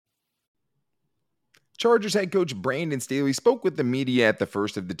Chargers head coach Brandon Staley spoke with the media at the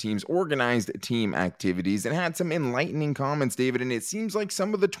first of the team's organized team activities and had some enlightening comments, David, and it seems like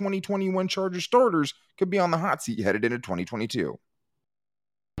some of the 2021 Chargers starters could be on the hot seat headed into 2022.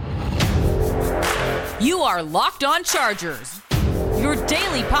 You are Locked On Chargers, your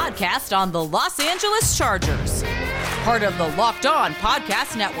daily podcast on the Los Angeles Chargers, part of the Locked On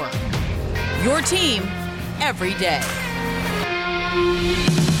Podcast Network, your team every day.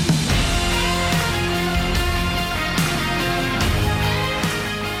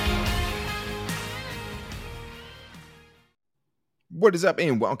 What is up,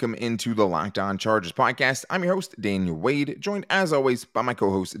 and welcome into the Locked On Chargers podcast. I'm your host, Daniel Wade, joined as always by my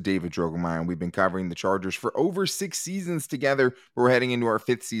co-host, David Drogemeyer. We've been covering the Chargers for over 6 seasons together. We're heading into our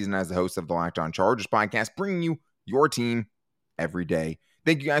 5th season as the host of the Locked On Chargers podcast, bringing you your team every day.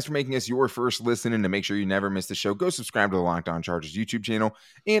 Thank you guys for making us your first listen, and to make sure you never miss the show, go subscribe to the Locked On Chargers YouTube channel,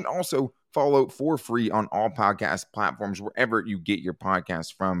 and also follow for free on all podcast platforms, wherever you get your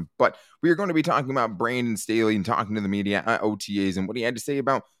podcasts from. But we are going to be talking about Brandon Staley and talking to the media at OTAs and what he had to say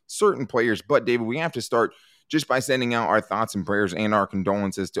about certain players. But David, we have to start just by sending out our thoughts and prayers and our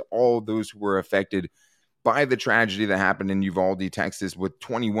condolences to all those who were affected by the tragedy that happened in Uvalde, Texas, with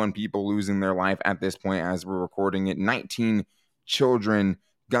 21 people losing their life at this point as we're recording it, 19 children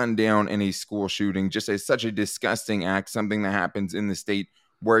gunned down in a school shooting. Just such a disgusting act, something that happens in the state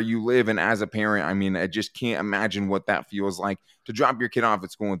where you live. And as a parent, I mean, I just can't imagine what that feels like to drop your kid off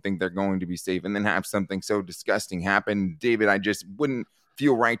at school and think they're going to be safe and then have something so disgusting happen. David, I just wouldn't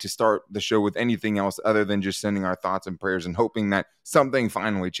feel right to start the show with anything else other than just sending our thoughts and prayers and hoping that something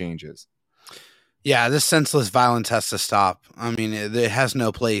finally changes. Yeah, this senseless violence has to stop. I mean, it has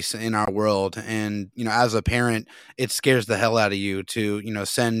no place in our world. And, as a parent, it scares the hell out of you to,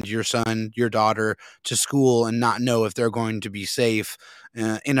 send your son, your daughter to school and not know if they're going to be safe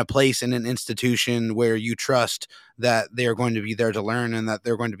in a place, in an institution where you trust that they're going to be there to learn and that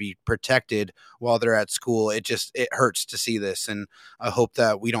they're going to be protected while they're at school. It hurts to see this. And I hope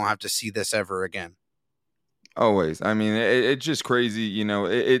that we don't have to see this ever again. Always. I mean, it's just crazy.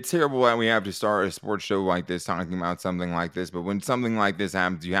 It's terrible that we have to start a sports show like this talking about something like this. But when something like this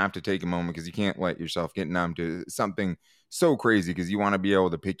happens, you have to take a moment because you can't let yourself get numb to something so crazy, because you want to be able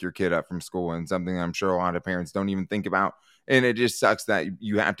to pick your kid up from school, and something I'm sure a lot of parents don't even think about. And it just sucks that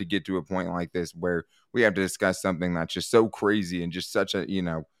you have to get to a point like this where we have to discuss something that's just so crazy and just such a,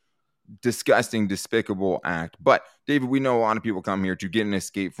 disgusting, despicable act. But David, we know a lot of people come here to get an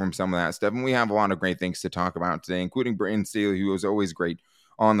escape from some of that stuff, and we have a lot of great things to talk about today, including Brandon Staley, who is always great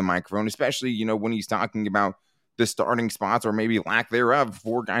on the microphone, especially when he's talking about the starting spots, or maybe lack thereof,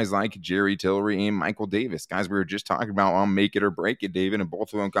 for guys like Jerry Tillery and Michael Davis, guys we were just talking about on Make It or Break It, David, and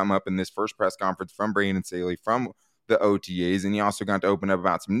both of them come up in this first press conference from Brandon Staley from the OTAs. And he also got to open up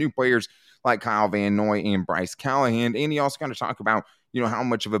about some new players like Kyle Van Noy and Bryce Callahan, and he also got to talk about how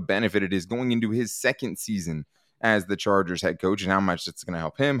much of a benefit it is going into his second season as the Chargers head coach, and how much it's going to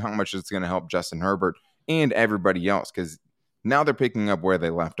help him, how much it's going to help Justin Herbert and everybody else, because now they're picking up where they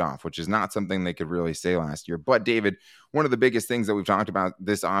left off, which is not something they could really say last year. But David, one of the biggest things that we've talked about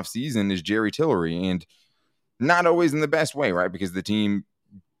this offseason is Jerry Tillery, and not always in the best way, right? Because the team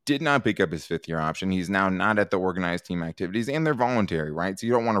did not pick up his 5th-year option. He's now not at the organized team activities, and they're voluntary, right? So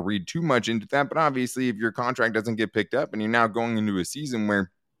you don't want to read too much into that. But obviously, if your contract doesn't get picked up and you're now going into a season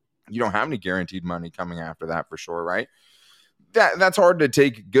where you don't have any guaranteed money coming after that, for sure, right? That's hard to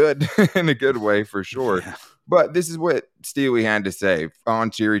take good in a good way, for sure. Yeah. But this is what Staley had to say on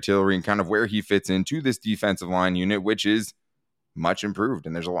Jerry Tillery and kind of where he fits into this defensive line unit, which is much improved,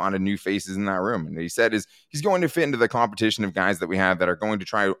 and there's a lot of new faces in that room. And he said he's going to fit into the competition of guys that we have that are going to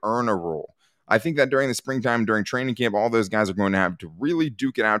try to earn a role. I think that during the springtime, during training camp, all those guys are going to have to really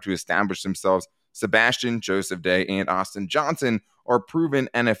duke it out to establish themselves. Sebastian Joseph Day and Austin Johnson are proven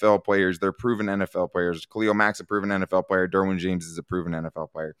NFL players. They're proven NFL players. Khalil Mack's a proven NFL player. Derwin James is a proven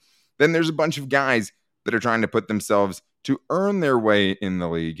NFL player. Then there's a bunch of guys that are trying to put themselves to earn their way in the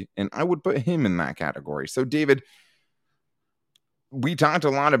league, and I would put him in that category. So, David, we talked a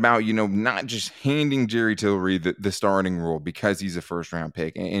lot about, not just handing Jerry Tillery the starting role because he's a first-round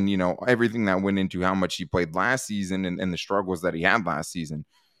pick, and everything that went into how much he played last season and the struggles that he had last season.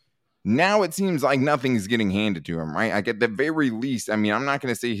 Now it seems like nothing is getting handed to him, right? Like, at the very least, I mean, I'm not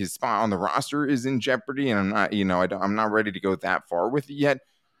going to say his spot on the roster is in jeopardy, and I'm not, I'm not ready to go that far with it yet.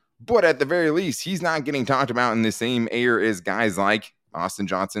 But at the very least, he's not getting talked about in the same air as guys like Austin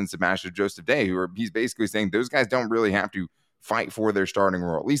Johnson, Sebastian Joseph Day, he's basically saying those guys don't really have to fight for their starting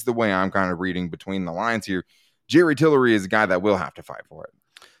role, at least the way I'm kind of reading between the lines here. Jerry Tillery is a guy that will have to fight for it.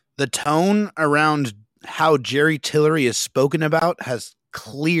 The tone around how Jerry Tillery is spoken about has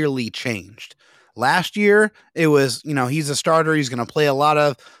clearly changed. Last year, it was, he's a starter. He's going to play a lot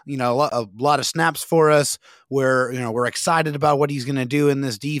of snaps for us. We're excited about what he's going to do in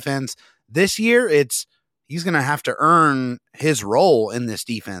this defense. This year, he's going to have to earn his role in this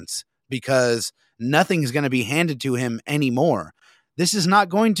defense because nothing's going to be handed to him anymore. This is not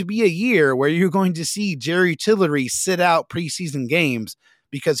going to be a year where you're going to see Jerry Tillery sit out preseason games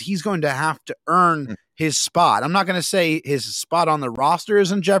because he's going to have to earn his spot. I'm not going to say his spot on the roster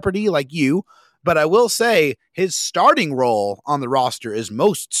is in jeopardy like you, but I will say his starting role on the roster is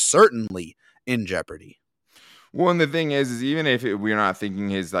most certainly in jeopardy. Well, and the thing is even if we're not thinking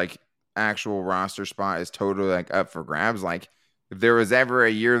his like actual roster spot is totally like up for grabs, like if there was ever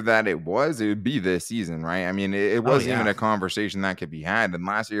a year that it would be this season, right? I mean, it wasn't even a conversation that could be had. And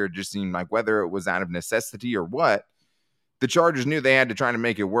last year, it just seemed like whether it was out of necessity or what, the Chargers knew they had to try to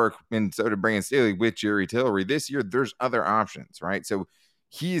make it work. And so to Brandon Staley with Jerry Tillery this year, there's other options, right? So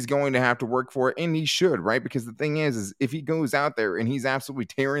he is going to have to work for it, and he should, right? Because the thing is if he goes out there and he's absolutely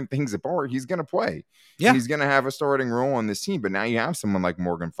tearing things apart, he's going to play. Yeah. And he's going to have a starting role on this team. But now you have someone like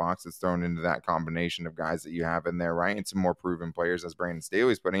Morgan Fox that's thrown into that combination of guys that you have in there, right? And some more proven players as Brandon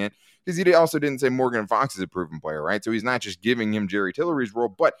Staley's putting in. Because he also didn't say Morgan Fox is a proven player, right? So he's not just giving him Jerry Tillery's role,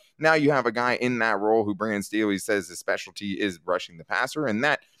 but now you have a guy in that role who Brandon Staley says his specialty is rushing the passer, and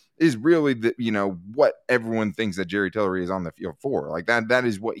that is really what everyone thinks that Jerry Tillery is on the field for. Like that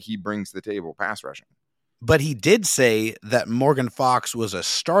is what he brings to the table, pass rushing. But he did say that Morgan Fox was a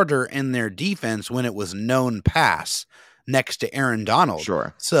starter in their defense when it was known pass next to Aaron Donald.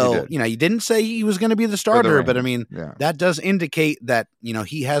 Sure. So, he didn't say he was going to be the starter, but I mean, that does indicate that,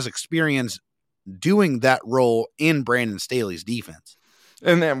 he has experience doing that role in Brandon Staley's defense.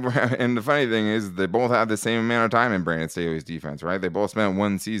 And the funny thing is they both have the same amount of time in Brandon Staley's defense, right? They both spent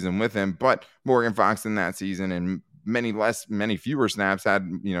one season with him, but Morgan Fox in that season and many fewer snaps had,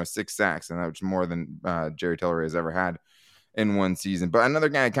 6 sacks, and that was more than Jerry Tillery has ever had in one season. But another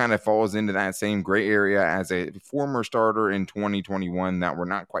guy kind of falls into that same gray area as a former starter in 2021 that we're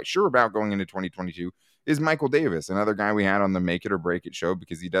not quite sure about going into 2022 is Michael Davis, another guy we had on the Make It or Break It show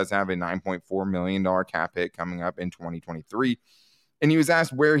because he does have a $9.4 million cap hit coming up in 2023. And he was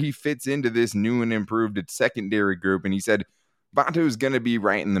asked where he fits into this new and improved secondary group. And he said, Vato is going to be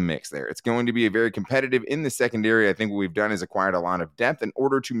right in the mix there. It's going to be a very competitive in the secondary. I think what we've done is acquired a lot of depth in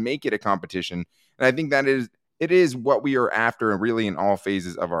order to make it a competition. And I think it is what we are after really in all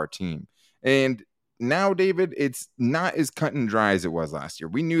phases of our team. And now, David, it's not as cut and dry as it was last year.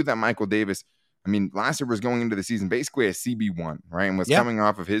 We knew that Michael Davis, last year was going into the season basically a CB1, right? And was coming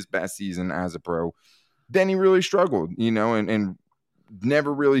off of his best season as a pro. Then he really struggled, and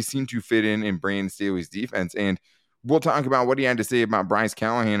never really seemed to fit in Brandon Staley's defense. And we'll talk about what he had to say about Bryce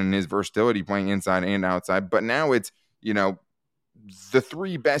Callahan and his versatility playing inside and outside. But now it's, the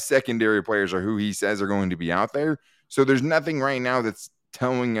 3 best secondary players are who he says are going to be out there. So there's nothing right now that's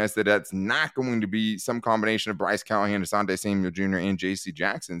telling us that that's not going to be some combination of Bryce Callahan, Asante Samuel Jr., and J.C.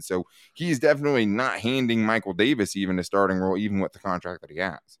 Jackson. So he's definitely not handing Michael Davis even a starting role, even with the contract that he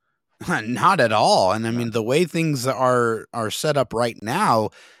has. Not at all. And the way things are set up right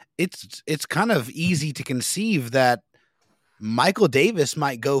now, it's kind of easy to conceive that Michael Davis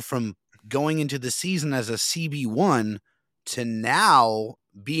might go from going into the season as a CB1 to now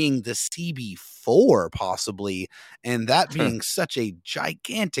being the CB4 possibly. And that being such a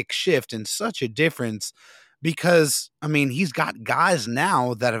gigantic shift and such a difference because, he's got guys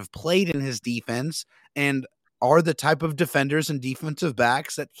now that have played in his defense and are the type of defenders and defensive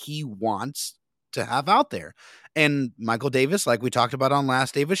backs that he wants to have out there. And Michael Davis, like we talked about on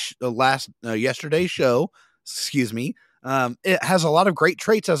yesterday's show, it has a lot of great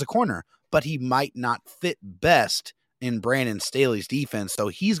traits as a corner, but he might not fit best in Brandon Staley's defense. So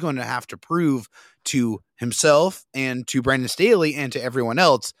he's going to have to prove to himself and to Brandon Staley and to everyone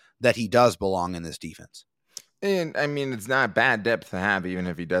else that he does belong in this defense. And it's not bad depth to have, even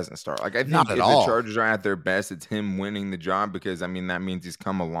if he doesn't start. Like I think if all. The Chargers are at their best, it's him winning the job because that means he's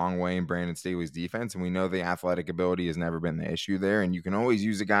come a long way in Brandon Staley's defense, and we know the athletic ability has never been the issue there. And you can always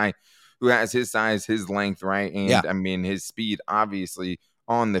use a guy who has his size, his length, right, and his speed, obviously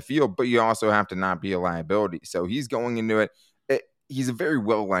on the field. But you also have to not be a liability. So he's going into it. He's a very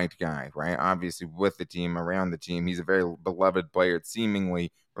well-liked guy, right? Obviously, with the team, around the team, he's a very beloved player,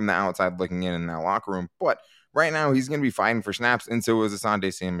 seemingly from the outside looking in that locker room, but right now, he's going to be fighting for snaps, and so is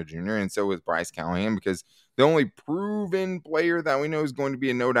Asante Samuel Jr., and so is Bryce Callahan, because the only proven player that we know is going to be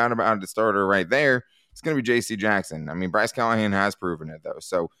a no doubt about the starter right there is going to be J.C. Jackson. Bryce Callahan has proven it, though,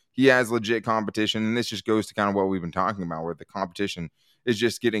 so he has legit competition, and this just goes to kind of what we've been talking about, where the competition is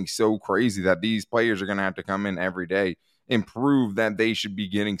just getting so crazy that these players are going to have to come in every day and prove that they should be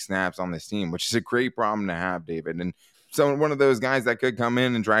getting snaps on this team, which is a great problem to have, David. And so one of those guys that could come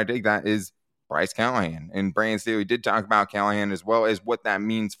in and try to take that is Bryce Callahan. And Brandon Staley did talk about Callahan as well as what that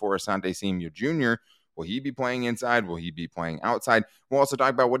means for Asante Samuel Jr. Will he be playing inside? Will he be playing outside? We'll also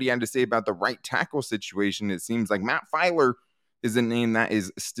talk about what he had to say about the right tackle situation. It seems like Matt Filer is a name that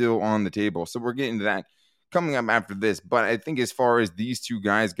is still on the table. So we're getting to that coming up after this. But I think as far as these two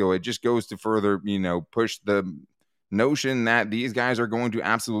guys go, it just goes to further, push the notion that these guys are going to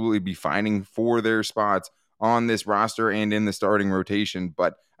absolutely be fighting for their spots on this roster and in the starting rotation.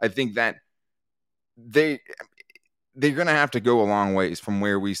 But I think that they're going to have to go a long ways from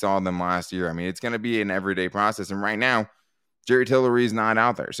where we saw them last year. I mean, it's going to be an everyday process. And right now, Jerry Tillery is not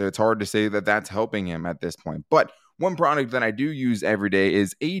out there. So it's hard to say that that's helping him at this point. But one product that I do use every day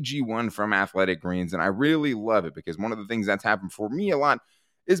is AG1 from Athletic Greens. And I really love it because one of the things that's happened for me a lot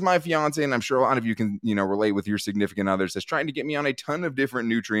is my fiance, and I'm sure a lot of you can, relate with your significant others, is trying to get me on a ton of different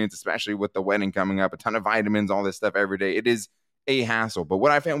nutrients, especially with the wedding coming up, a ton of vitamins, all this stuff every day. It is a hassle. But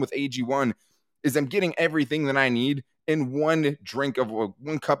what I found with AG1 is I'm getting everything that I need in one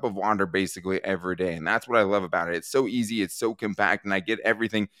cup of water basically every day. And that's what I love about it. It's so easy. It's so compact. And I get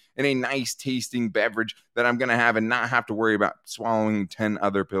everything in a nice tasting beverage that I'm going to have and not have to worry about swallowing 10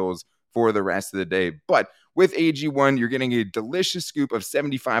 other pills for the rest of the day. But with AG1, you're getting a delicious scoop of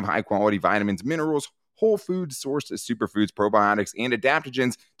 75 high quality vitamins, minerals, whole food sourced superfoods, probiotics, and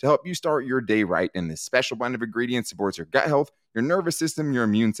adaptogens to help you start your day right. And this special blend of ingredients supports your gut health, your nervous system, your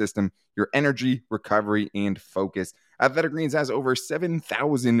immune system, your energy, recovery, and focus. Athletic Greens has over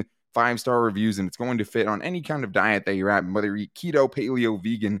 7,000 5-star reviews, and it's going to fit on any kind of diet that you're at, whether you eat keto, paleo,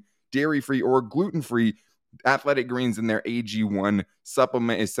 vegan, dairy-free, or gluten-free. Athletic Greens and their AG1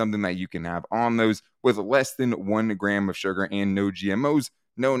 supplement is something that you can have on those with less than 1 gram of sugar and no GMOs.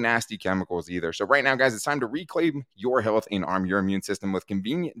 No nasty chemicals either. So right now, guys, it's time to reclaim your health and arm your immune system with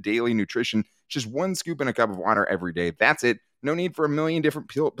convenient daily nutrition. Just 1 scoop in a cup of water every day. That's it. No need for a million different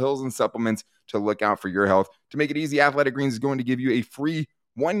pills and supplements to look out for your health. To make it easy, Athletic Greens is going to give you a free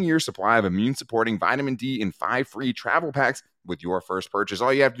 1-year supply of immune-supporting vitamin D and 5 free travel packs with your first purchase.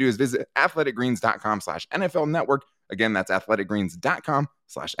 All you have to do is visit athleticgreens.com/NFL Network. Again, that's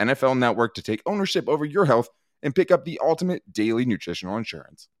athleticgreens.com/NFL Network to take ownership over your health and pick up the ultimate daily nutritional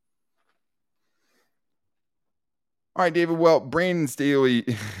insurance. All right, David. Well, Brandon Staley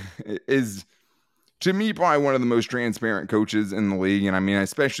is, to me, probably one of the most transparent coaches in the league. And I mean,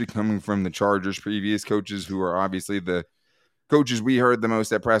 especially coming from the Chargers' previous coaches, who are obviously the coaches we heard the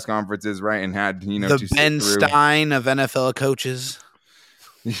most at press conferences, right? And had, the Ben Stein of NFL coaches.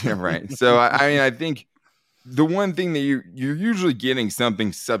 Yeah, right. So, I mean, I think the one thing that you're usually getting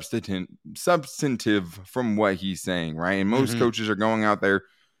something substantive from what he's saying, right? And most coaches are going out there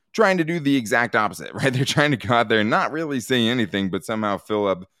trying to do the exact opposite, right? They're trying to go out there and not really say anything, but somehow fill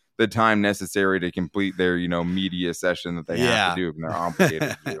up the time necessary to complete their, media session that they have to do and they're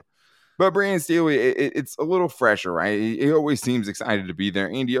obligated to do. But Brandon Staley, it's a little fresher, right? He always seems excited to be there,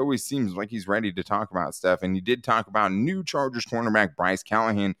 and he always seems like he's ready to talk about stuff. And he did talk about new Chargers cornerback Bryce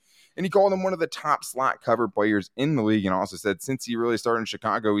Callahan, and he called him one of the top slot cover players in the league, and also said since he really started in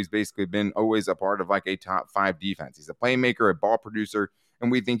Chicago, he's basically been always a part of like a top 5 defense. He's a playmaker, a ball producer,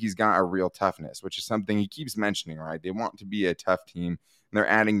 and we think he's got a real toughness, which is something he keeps mentioning, right? They want to be a tough team, and they're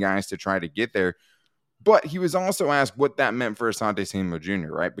adding guys to try to get there. But he was also asked what that meant for Asante Samuel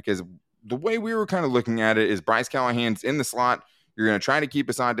Jr., right? Because the way we were kind of looking at it is Bryce Callahan's in the slot. You're going to try to keep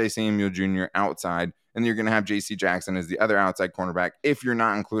Asante Samuel Jr. outside, and you're going to have J.C. Jackson as the other outside cornerback if you're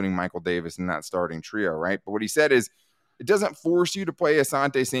not including Michael Davis in that starting trio, right? But what he said is it doesn't force you to play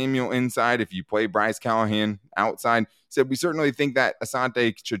Asante Samuel inside if you play Bryce Callahan outside. He said we certainly think that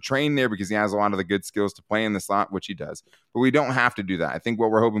Asante should train there because he has a lot of the good skills to play in the slot, which he does. But we don't have to do that. I think what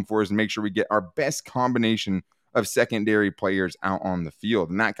we're hoping for is to make sure we get our best combination of secondary players out on the field.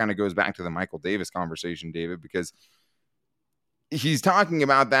 And that kind of goes back to the Michael Davis conversation, David, because he's talking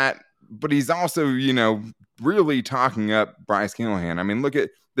about that, but he's also, really talking up Bryce Callahan. I mean, look at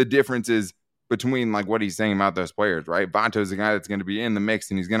the differences between like what he's saying about those players, right? Vontae's a guy that's going to be in the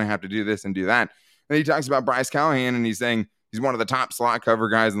mix and he's going to have to do this and do that. And he talks about Bryce Callahan and he's saying he's one of the top slot cover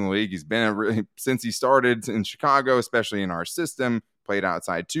guys in the league. He's been since he started in Chicago, especially in our system, played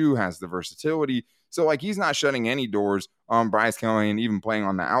outside too, has the versatility. So, like, he's not shutting any doors on Bryce Callahan, even playing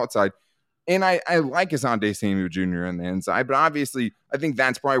on the outside. And I like Asante Samuel Jr. on the inside, but obviously, I think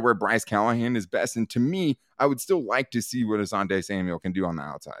that's probably where Bryce Callahan is best. And to me, I would still like to see what Asante Samuel can do on the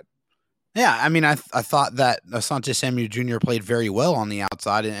outside. Yeah, I mean, I thought that Asante Samuel Jr. played very well on the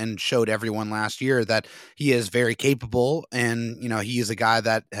outside and showed everyone last year that he is very capable. And, he is a guy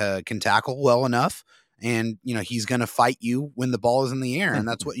that can tackle well enough. And, he's going to fight you when the ball is in the air. And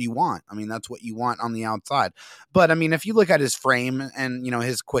that's what you want. I mean, that's what you want on the outside. But I mean, if you look at his frame and,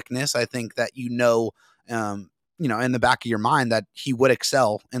 his quickness, I think that, in the back of your mind that he would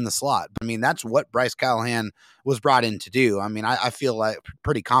excel in the slot. I mean, that's what Bryce Callahan was brought in to do. I mean, I feel like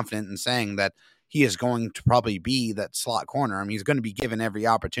pretty confident in saying that he is going to probably be that slot corner. I mean, he's going to be given every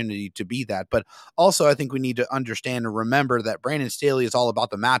opportunity to be that. But also, I think we need to understand and remember that Brandon Staley is all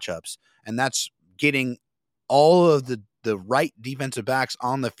about the matchups, and that's getting all of the right defensive backs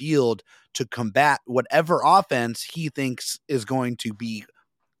on the field to combat whatever offense he thinks is going to be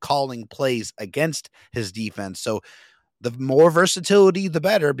calling plays against his defense. So the more versatility, the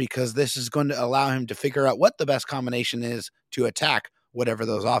better, because this is going to allow him to figure out what the best combination is to attack whatever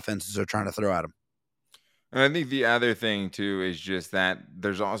those offenses are trying to throw at him. And I think the other thing, too, is just that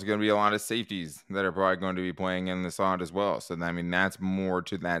there's also going to be a lot of safeties that are probably going to be playing in the slot as well. So, I mean, that's more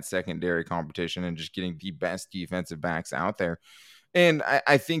to that secondary competition and just getting the best defensive backs out there. And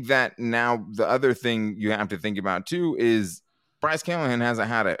I think that now the other thing you have to think about, too, is Bryce Callahan hasn't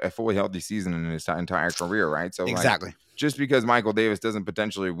had a fully healthy season in his entire career, right? So, exactly. Just because Michael Davis doesn't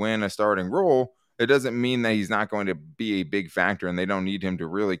potentially win a starting role, it doesn't mean that he's not going to be a big factor, and they don't need him to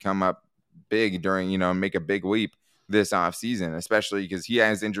really come up big during, make a big leap this offseason, especially because he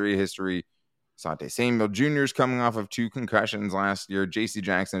has injury history. Asante Samuel Jr. is coming off of 2 concussions last year. J.C.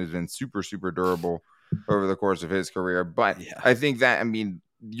 Jackson has been super, super durable over the course of his career. But I think that,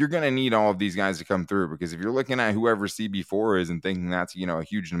 you're going to need all of these guys to come through, because if you're looking at whoever CB4 is and thinking that's, a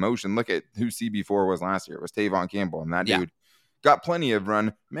huge emotion, look at who CB4 was last year. It was Tavon Campbell, and that dude got plenty of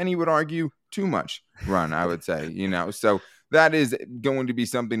run. Many would argue too much run, I would say, so that is going to be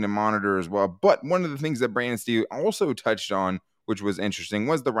something to monitor as well. But one of the things that Brandon Staley also touched on, which was interesting,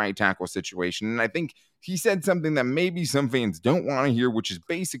 was the right tackle situation. And I think he said something that maybe some fans don't want to hear, which is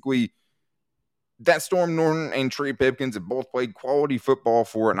basically that Storm Norton and Trey Pipkins have both played quality football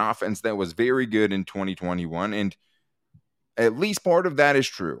for an offense that was very good in 2021. And at least part of that is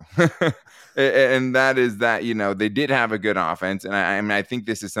true. And that is that, they did have a good offense. And I think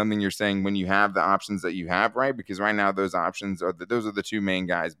this is something you're saying when you have the options that you have, right? Because right now those options are those are the 2 main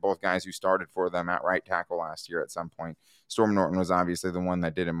guys, both guys who started for them at right tackle last year at some point. Storm Norton was obviously the one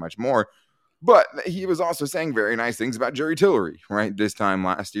that did it much more. But he was also saying very nice things about Jerry Tillery, right, this time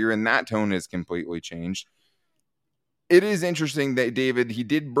last year, and that tone has completely changed. It is interesting that, David, he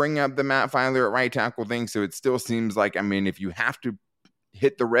did bring up the Matt Filer at right tackle thing, so it still seems like, if you have to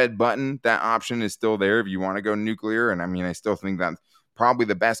hit the red button, that option is still there if you want to go nuclear, and I still think that probably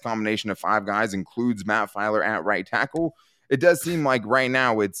the best combination of 5 guys includes Matt Filer at right tackle. It does seem like right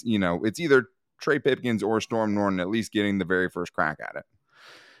now it's either Trey Pipkins or Storm Norton at least getting the very first crack at it.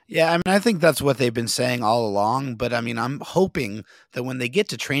 Yeah, I think that's what they've been saying all along, but I'm hoping that when they get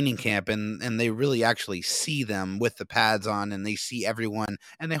to training camp and they really actually see them with the pads on and they see everyone,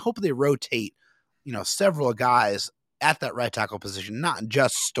 and I hope they rotate, several guys at that right tackle position, not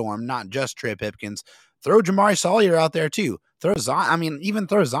just Storm, not just Trey Pipkins. Throw Jamari Sawyer out there too. Throw Zion, even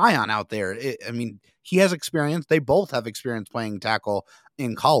throw Zion out there. He has experience. They both have experience playing tackle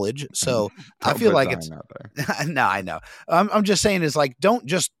in college. So I feel like it's no, I know. I'm just saying is like, don't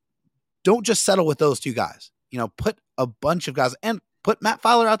just settle with those 2 guys, put a bunch of guys and put Matt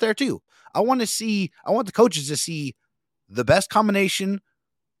Filer out there too. I want the coaches to see the best combination,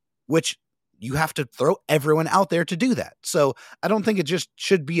 which you have to throw everyone out there to do that. So I don't think it just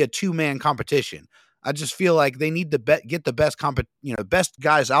should be a 2-man competition. I just feel like they need to get the best best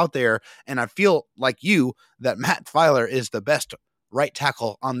guys out there. And I feel like that Matt Filer is the best right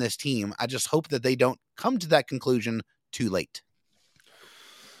tackle on this team. I just hope that they don't come to that conclusion too late.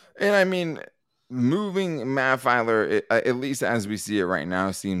 And moving Matt Filer, at least as we see it right now,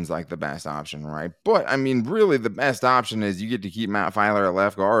 seems like the best option, right? But really the best option is you get to keep Matt Filer at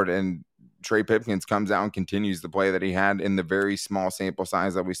left guard, and Trey Pipkins comes out and continues the play that he had in the very small sample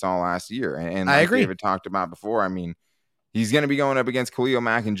size that we saw last year. And like I agree. David talked about before, he's going to be going up against Khalil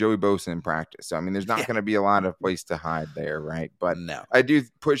Mack and Joey Bosa in practice. So, there's not going to be a lot of place to hide there, right? But no. I do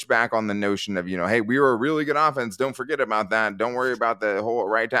push back on the notion of, hey, we were a really good offense. Don't forget about that. Don't worry about the whole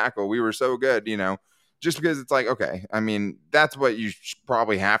right tackle. We were so good, just because it's like, okay, that's what you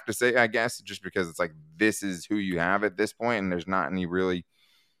probably have to say, I guess, just because it's like, this is who you have at this point, and there's not any really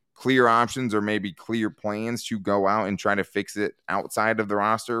clear options or maybe clear plans to go out and try to fix it outside of the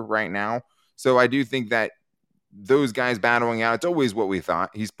roster right now. So I do think that those guys battling out, it's always what we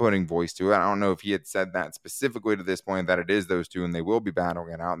thought. He's putting voice to it. I don't know if he had said that specifically to this point, that it is those 2 and they will be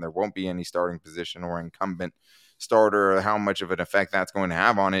battling it out, and there won't be any starting position or incumbent starter or how much of an effect that's going to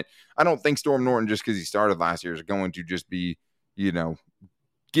have on it. I don't think Storm Norton, just because he started last year, is going to just be,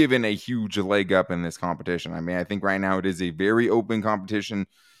 given a huge leg up in this competition. I mean, I think right now it is a very open competition.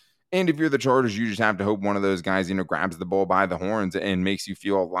 And if you're the Chargers, you just have to hope one of those guys, grabs the bull by the horns and makes you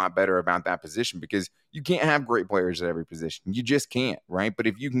feel a lot better about that position, because you can't have great players at every position. You just can't, right? But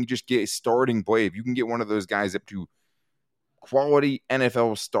if you can just get starting play, if you can get one of those guys up to quality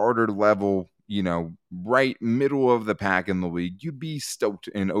NFL starter level, right middle of the pack in the league, you'd be stoked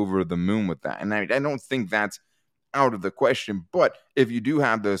and over the moon with that. And I don't think that's out of the question. But if you do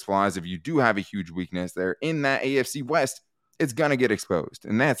have those flaws, if you do have a huge weakness there in that AFC West, it's going to get exposed.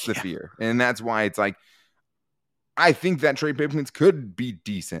 And that's the fear. And that's why it's like, I think that Trey Pipkins could be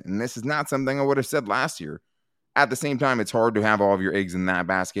decent. And this is not something I would have said last year. At the same time, it's hard to have all of your eggs in that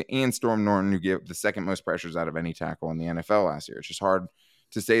basket, and Storm Norton, who gave the second most pressures out of any tackle in the NFL last year. It's just hard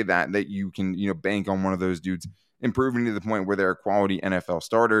to say that you can, bank on one of those dudes improving to the point where they're a quality NFL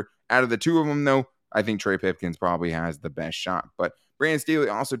starter. Out of the two of them, though, I think Trey Pipkins probably has the best shot. But Brandon Staley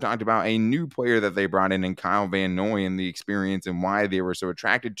also talked about a new player that they brought in Kyle Van Noy, and the experience and why they were so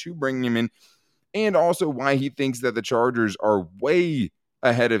attracted to bringing him in, and also why he thinks that the Chargers are way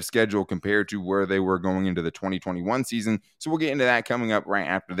ahead of schedule compared to where they were going into the 2021 season. So we'll get into that coming up right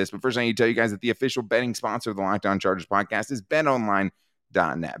after this. But first, I need to tell you guys that the official betting sponsor of the Locked On Chargers podcast is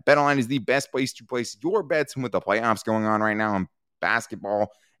BetOnline.net. BetOnline is the best place to place your bets, with the playoffs going on right now in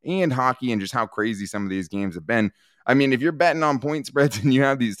basketball and hockey, and just how crazy some of these games have been. I mean, if you're betting on point spreads and you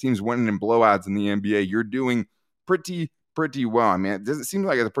have these teams winning in blowouts in the NBA, you're doing pretty well. I mean, it seems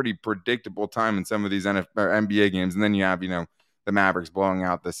like it's a pretty predictable time in some of these NBA games. And then you have, the Mavericks blowing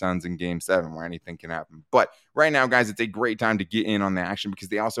out the Suns in Game 7, where anything can happen. But right now, guys, it's a great time to get in on the action, because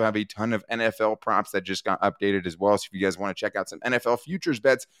they also have a ton of NFL props that just got updated as well. So if you guys want to check out some NFL futures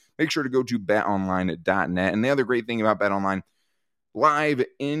bets, make sure to go to betonline.net. And the other great thing about BetOnline, live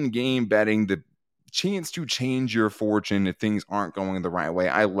in-game betting, the chance to change your fortune if things aren't going the right way.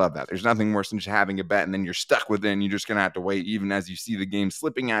 I love that. There's nothing worse than just having a bet and then you're stuck with it and you're just going to have to wait even as you see the game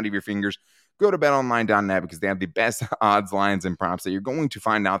slipping out of your fingers. Go to betonline.net, because they have the best odds, lines, and props that you're going to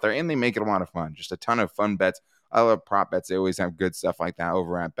find out there, and they make it a lot of fun. Just a ton of fun bets. I love prop bets. They always have good stuff like that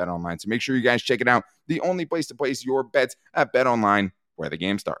over at BetOnline. So make sure you guys check it out. The only place to place your bets at BetOnline, where the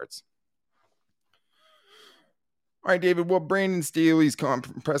game starts. All right, David. Well, Brandon Staley's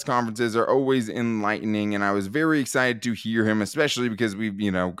press conferences are always enlightening, and I was very excited to hear him, especially because we've,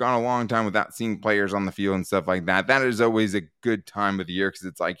 gone a long time without seeing players on the field and stuff like that. That is always a good time of the year, because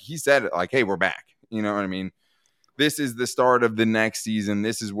it's like he said it, like, hey, we're back. You know what I mean? This is the start of the next season.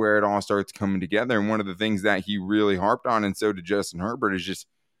 This is where it all starts coming together. And one of the things that he really harped on, and so did Justin Herbert, is just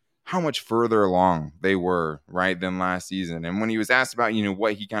how much further along they were, right, than last season. And when he was asked about,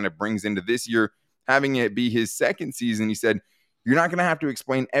 what he kind of brings into this year, having it be his second season, he said, you're not going to have to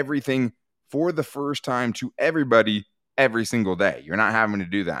explain everything for the first time to everybody every single day. You're not having to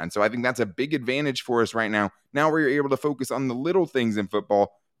do that. And so I think that's a big advantage for us right now. Now we're able to focus on the little things in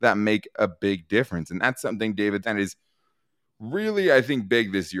football that make a big difference. And that's something, David, that is really, I think,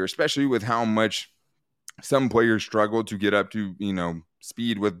 big this year, especially with how much some players struggle to get up to,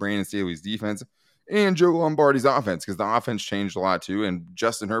 speed with Brandon Staley's defense and Joe Lombardi's offense, because the offense changed a lot too. And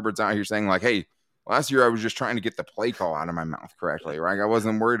Justin Herbert's out here saying like, hey, last year I was just trying to get the play call out of my mouth correctly, right? I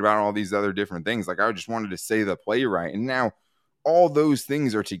wasn't worried about all these other different things. Like, I just wanted to say the play right. And now all those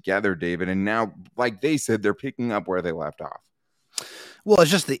things are together, David. And now, like they said, they're picking up where they left off. Well,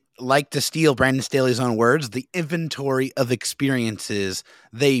 it's just to steal Brandon Staley's own words, the inventory of experiences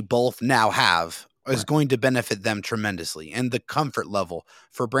they both now have is going to benefit them tremendously. And the comfort level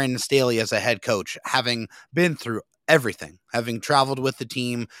for Brandon Staley as a head coach, having been through everything, having traveled with the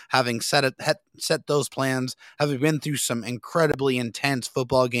team, having set those plans, having been through some incredibly intense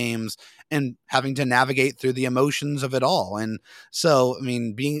football games, and having to navigate through the emotions of it all. And so, I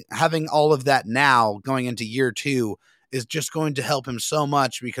mean, having all of that now going into year 2 is just going to help him so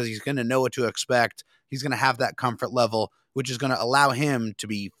much, because he's going to know what to expect. He's going to have that comfort level, which is going to allow him to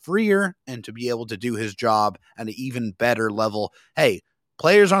be freer and to be able to do his job at an even better level. Hey,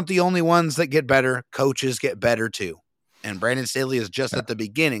 players aren't the only ones that get better. Coaches get better too. And Brandon Staley is just at the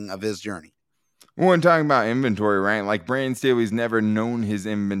beginning of his journey. When talking about inventory, right? Like, Brandon Staley's never known his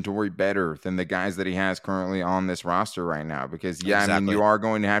inventory better than the guys that he has currently on this roster right now. Because, exactly. I mean, you are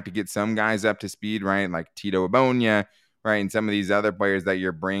going to have to get some guys up to speed, right? Like Tito Abonia, right? And some of these other players that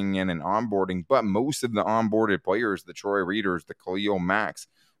you're bringing in and onboarding. But most of the onboarded players, the Troy Readers, the Khalil Macks,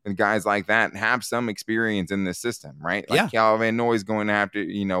 and guys like that have some experience in this system, right? Like, Kyle Van Noy is going to have to,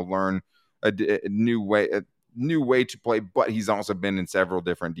 learn a new way, new way to play, but he's also been in several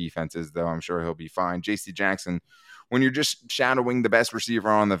different defenses, though I'm sure he'll be fine. J.C. Jackson, when you're just shadowing the best receiver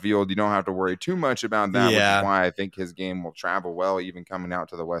on the field, you don't have to worry too much about that, which is why I think his game will travel well, even coming out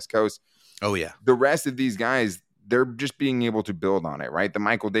to the West Coast. Oh, yeah. The rest of these guys, they're just being able to build on it, right? The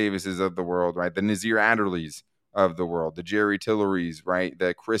Michael Davises of the world, right? The Nazir Adderleys of the world, the Jerry Tillerys, right?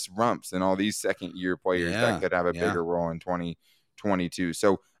 The Chris Rumps and all these second-year players that could have a bigger role in 2022.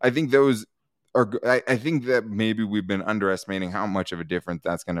 So I think those are – I think that maybe we've been underestimating how much of a difference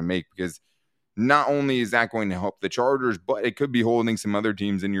that's going to make, because not only is that going to help the Chargers, but it could be holding some other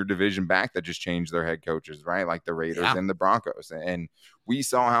teams in your division back that just changed their head coaches, right? Like the Raiders and the Broncos. And we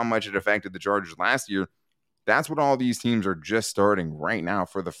saw how much it affected the Chargers last year. That's what all these teams are just starting right now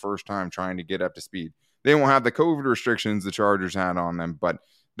for the first time, trying to get up to speed. They won't have the COVID restrictions the Chargers had on them, but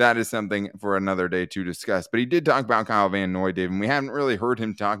that is something for another day to discuss. But he did talk about Kyle Van Noy, Dave, and we haven't really heard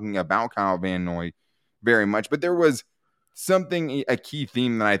him talking about Kyle Van Noy very much. But there was a key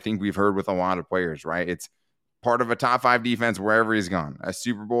theme that I think we've heard with a lot of players, right? It's part of a top 5 defense wherever he's gone, a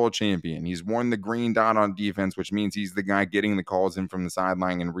Super Bowl champion. He's worn the green dot on defense, which means he's the guy getting the calls in from the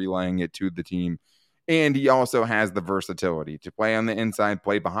sideline and relaying it to the team. And he also has the versatility to play on the inside,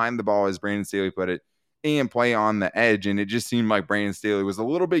 play behind the ball, as Brandon Staley put it, and play on the edge. And it just seemed like Brandon Staley was a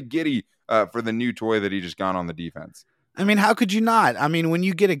little bit giddy for the new toy that he just got on the defense. I mean, how could you not? I mean, when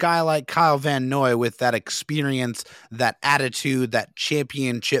you get a guy like Kyle Van Noy with that experience, that attitude, that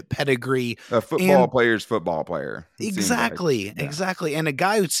championship pedigree. A football player's football player. Exactly. And a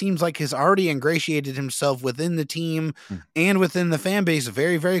guy who seems like has already ingratiated himself within the team and within the fan base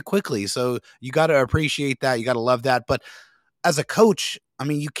very, very quickly. So you got to appreciate that. You got to love that. But as a coach, I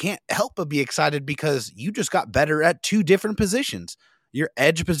mean, you can't help but be excited because you just got better at 2 different positions. Your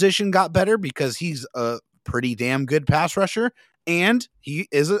edge position got better because he's a pretty damn good pass rusher, and he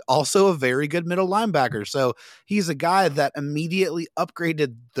is also a very good middle linebacker. So he's a guy that immediately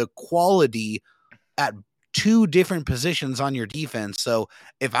upgraded the quality at 2 different positions on your defense. So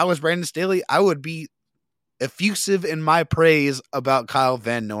if I was Brandon Staley, I would be effusive in my praise about Kyle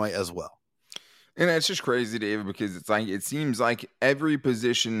Van Noy as well. And it's just crazy, David, because it's like, it seems like every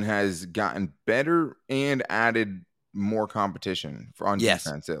position has gotten better and added more competition on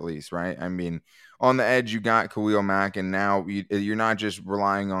defense, at least, right? I mean, on the edge, you got Khalil Mack, and now you're not just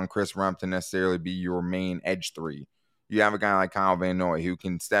relying on Chris Rump to necessarily be your main edge 3. You have a guy like Kyle Van Noy who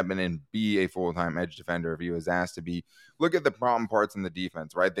can step in and be a full-time edge defender if he was asked to be. Look at the problem parts in the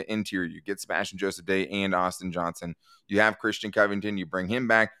defense, right? The interior, you get Sebastian Joseph Day and Austin Johnson. You have Christian Covington, you bring him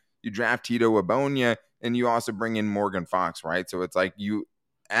back. You draft Tito Abonia, and you also bring in Morgan Fox, right? So it's like you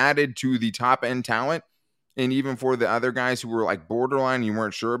added to the top-end talent. And even for the other guys who were like borderline, you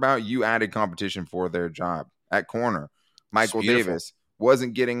weren't sure about, you added competition for their job. At corner, Michael Davis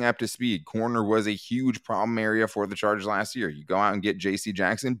wasn't getting up to speed. Corner was a huge problem area for the Chargers last year. You go out and get J.C.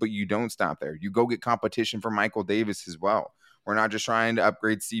 Jackson, but you don't stop there. You go get competition for Michael Davis as well. We're not just trying to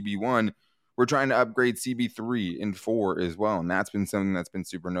upgrade CB1. We're trying to upgrade CB3 and 4 as well. And that's been something that's been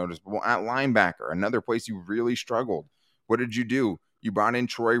super noticeable. At linebacker, another place you really struggled. What did you do? You brought in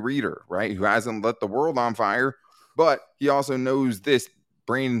Troy Reeder, right, who hasn't lit the world on fire, but he also knows this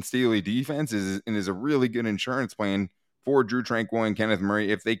Brandon Staley defense is a really good insurance plan for Drew Tranquill and Kenneth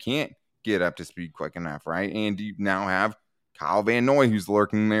Murray if they can't get up to speed quick enough, right? And you now have Kyle Van Noy, who's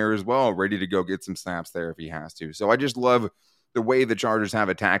lurking there as well, ready to go get some snaps there if he has to. So I just love the way the Chargers have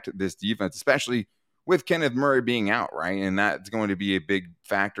attacked this defense, especially with Kenneth Murray being out, right? And that's going to be a big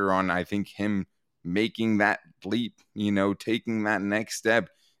factor on, I think, him making that leap, taking that next step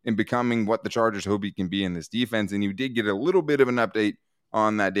and becoming what the Chargers hope he can be in this defense. And you did get a little bit of an update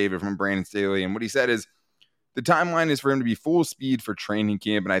on that, David, from Brandon Staley. And what he said is the timeline is for him to be full speed for training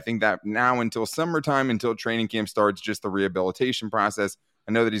camp. And I think that now until summertime, until training camp starts, just the rehabilitation process.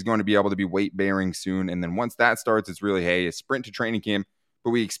 I know that he's going to be able to be weight bearing soon. And then once that starts, it's really, a sprint to training camp,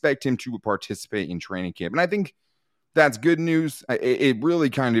 but we expect him to participate in training camp. And I think that's good news. It really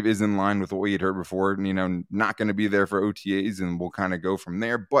kind of is in line with what we had heard before, not going to be there for OTAs, and we'll kind of go from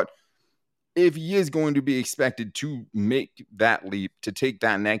there. But if he is going to be expected to make that leap, to take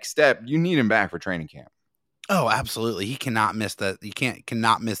that next step, you need him back for training camp. Oh, absolutely. He cannot miss that. He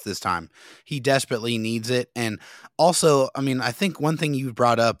cannot miss this time. He desperately needs it. And also, I mean, I think one thing you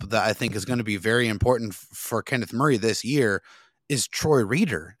brought up that I think is going to be very important for Kenneth Murray this year is Troy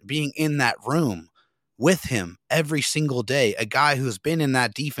Reeder being in that room with him every single day, a guy who's been in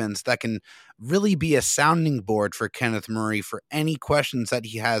that defense that can really be a sounding board for Kenneth Murray for any questions that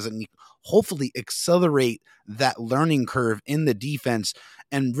he has, and hopefully accelerate that learning curve in the defense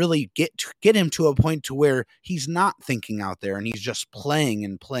and really get him to a point to where he's not thinking out there and he's just playing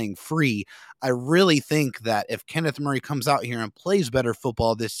and playing free. I really think that if Kenneth Murray comes out here and plays better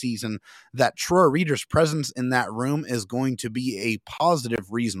football this season, that Troy Reader's presence in that room is going to be a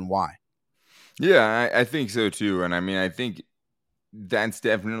positive reason why. Yeah, I think so too. And I mean, I think that's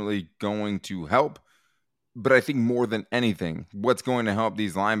definitely going to help. But I think more than anything, what's going to help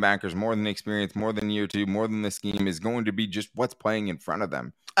these linebackers more than experience, more than year two, more than the scheme is going to be just what's playing in front of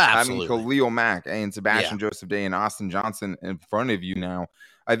them. Absolutely. I mean, Khalil Mack and Sebastian Joseph Day and Austin Johnson in front of you now,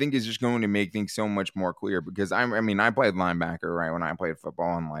 I think is just going to make things so much more clear because I played linebacker, right, when I played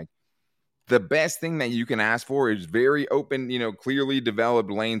football, and like the best thing that you can ask for is very open, clearly developed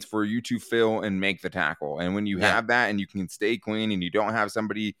lanes for you to fill and make the tackle. And when you have that and you can stay clean and you don't have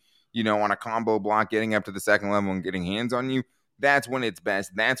somebody on a combo block, getting up to the second level and getting hands on you, that's when it's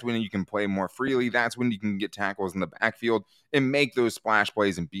best. That's when you can play more freely. That's when you can get tackles in the backfield and make those splash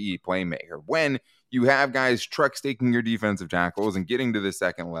plays and be a playmaker. When you have guys truck staking your defensive tackles and getting to the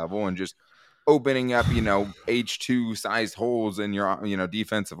second level and just opening up, H2 sized holes in your,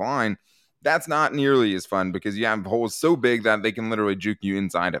 defensive line, that's not nearly as fun because you have holes so big that they can literally juke you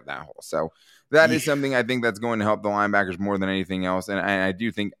inside of that hole. So that is something I think that's going to help the linebackers more than anything else. And I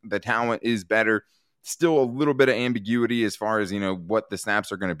do think the talent is better. Still a little bit of ambiguity as far as, what the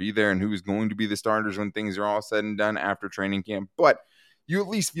snaps are going to be there and who's going to be the starters when things are all said and done after training camp. But you at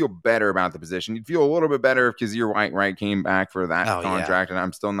least feel better about the position. You'd feel a little bit better if Kazir White came back for that contract. And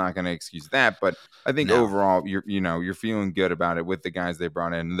I'm still not going to excuse that. But I think overall, you're feeling good about it with the guys they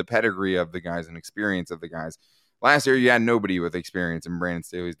brought in and the pedigree of the guys and experience of the guys. Last year, you had nobody with experience in Brandon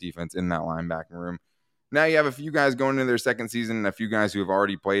Staley's defense in that linebacking room. Now you have a few guys going into their second season and a few guys who have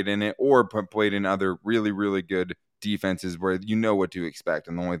already played in it or played in other really, really good defenses where you know what to expect.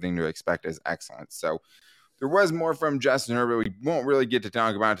 And the only thing to expect is excellence. So there was more from Justin Herbert we won't really get to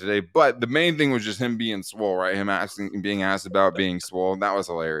talk about today. But the main thing was just him being swole, right? Him being asked about being swole. That was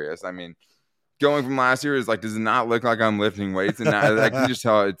hilarious. I mean, going from last year is like, does it not look like I'm lifting weights? And I can just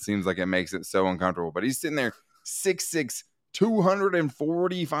tell it seems like it makes it so uncomfortable. But he's sitting there 6'6",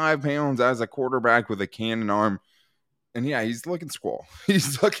 245 pounds as a quarterback with a cannon arm. And yeah, he's looking swole.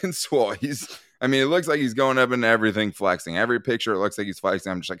 He's looking swole. It looks like he's going up into everything flexing. Every picture, it looks like he's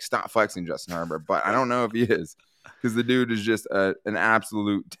flexing. I'm just like, stop flexing, Justin Herbert. But I don't know if he is because the dude is just an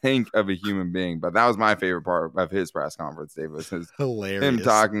absolute tank of a human being. But that was my favorite part of his press conference, Dave, was hilarious. Him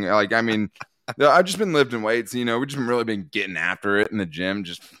talking. I've just been lifting weights. We've just really been getting after it in the gym,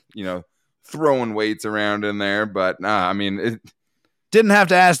 just, throwing weights around in there. But it didn't have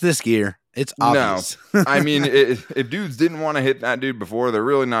to ask this gear. It's obvious. No, if dudes didn't want to hit that dude before, they're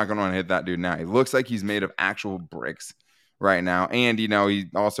really not going to want to hit that dude now. He looks like he's made of actual bricks right now. And, he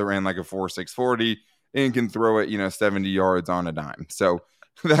also ran like a 4.6 40 and can throw it, 70 yards on a dime. So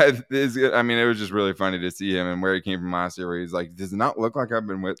that is, it was just really funny to see him and where he came from last year, where he's like, does it not look like I've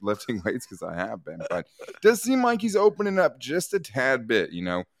been lifting weights? Because I have been, but it does seem like he's opening up just a tad bit,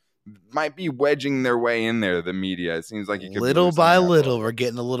 might be wedging their way in there, the media. It seems like little by little, we're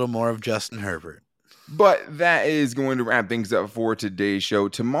getting a little more of Justin Herbert. But that is going to wrap things up for today's show.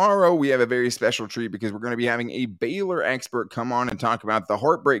 Tomorrow, we have a very special treat because we're going to be having a Baylor expert come on and talk about the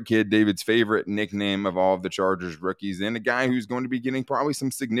Heartbreak Kid, David's favorite nickname of all of the Chargers rookies, and a guy who's going to be getting probably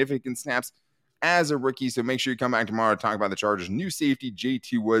some significant snaps as a rookie. So make sure you come back tomorrow to talk about the Chargers' new safety,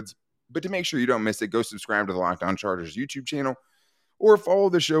 JT Woods. But to make sure you don't miss it, go subscribe to the Locked On Chargers YouTube channel, or follow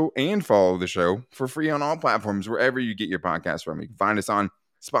the show for free on all platforms, wherever you get your podcasts from. You can find us on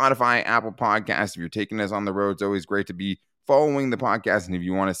Spotify, Apple Podcasts. If you're taking us on the road, it's always great to be following the podcast. And if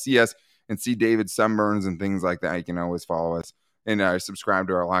you want to see us and see David's sunburns and things like that, you can always follow us and subscribe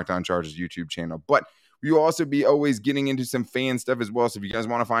to our Locked On Chargers YouTube channel. But we'll also be always getting into some fan stuff as well. So if you guys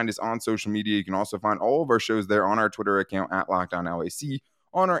want to find us on social media, you can also find all of our shows there on our Twitter account at Locked On LAC,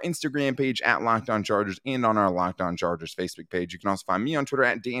 on our Instagram page at Locked On Chargers, and on our Locked On Chargers Facebook page. You can also find me on Twitter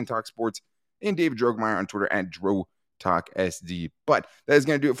at Dan Talk Sports and David Drogemeyer on Twitter at DroTalkSD. But that is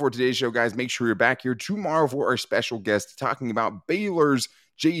going to do it for today's show, guys. Make sure you're back here tomorrow for our special guest talking about Baylor's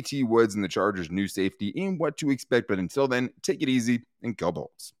JT Woods and the Chargers' new safety and what to expect. But until then, take it easy and go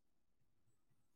Bolts.